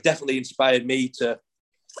 Like definitely inspired me to,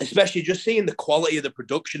 especially just seeing the quality of the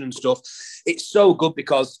production and stuff. It's so good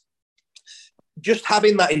because just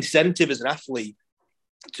having that incentive as an athlete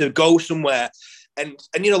to go somewhere and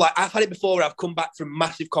you know, like I've had it before where I've come back from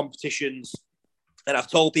massive competitions and I've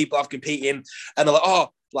told people I've competing and they're like,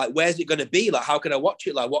 oh, like, where's it going to be? Like, how can I watch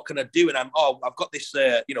it? Like, what can I do? And I've got this,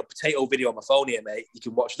 potato video on my phone here, mate. You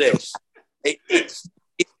can watch this. It's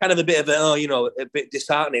kind of a bit of a bit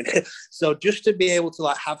disheartening. So just to be able to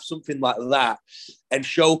like have something like that and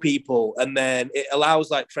show people, and then it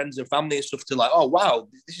allows like friends and family and stuff to like, oh wow,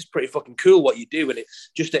 this is pretty fucking cool what you do, and it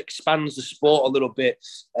just expands the sport a little bit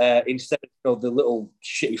instead of the little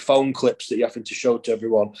shitty phone clips that you're having to show to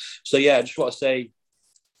everyone. So yeah, I just want to say,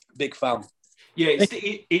 big fan. Yeah,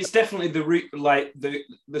 it's definitely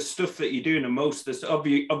the stuff that you're doing, and most of this.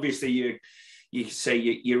 Obviously, you say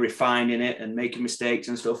you're refining it and making mistakes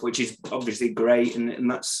and stuff, which is obviously great, and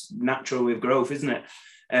that's natural with growth, isn't it?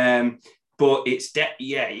 But it's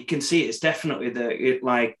you can see it's definitely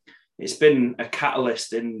it's been a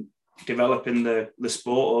catalyst in developing the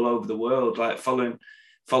sport all over the world, like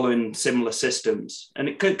following similar systems, and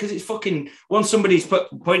because it's fucking once somebody's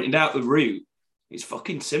pointed out the route, it's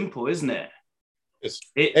fucking simple, isn't it? It's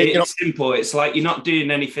simple. It's like you're not doing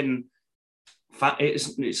anything.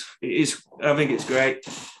 It is. I think it's great,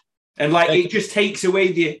 and it just takes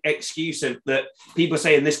away the excuse of that people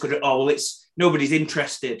saying this could. Oh well, it's nobody's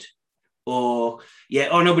interested, or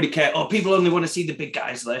nobody cares, or people only want to see the big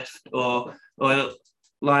guys lift, or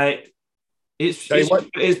like it's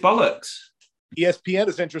bollocks. ESPN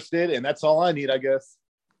is interested, and that's all I need, I guess.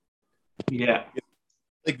 Yeah.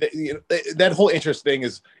 Like that whole interest thing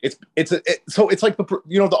is so it's like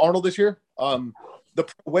the Arnold this year. The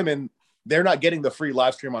women, they're not getting the free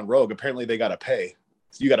live stream on Rogue. Apparently, they got to pay.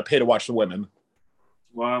 So you got to pay to watch the women.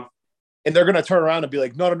 Wow. And they're going to turn around and be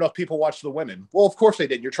like, not enough people watch the women. Well, of course they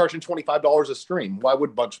did. You're charging $25 a stream. Why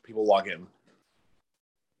would a bunch of people log in?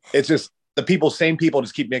 It's just same people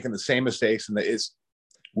just keep making the same mistakes. And it's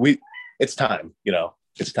time,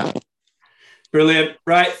 it's time. Brilliant.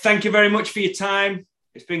 Right. Thank you very much for your time.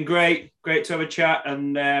 It's been great. Great to have a chat.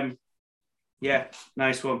 And yeah,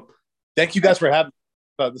 nice one. Thank you guys for having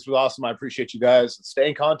me. This was awesome. I appreciate you guys. Stay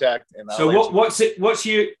in contact. And so what's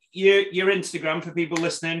your Instagram for people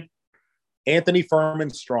listening? Anthony Furman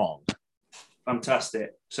Strong.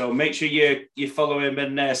 Fantastic. So make sure you follow him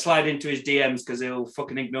and slide into his DMs because he'll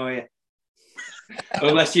fucking ignore you.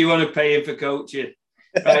 Unless you want to pay him for coaching.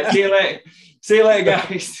 Right, see you later. See you later,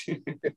 guys.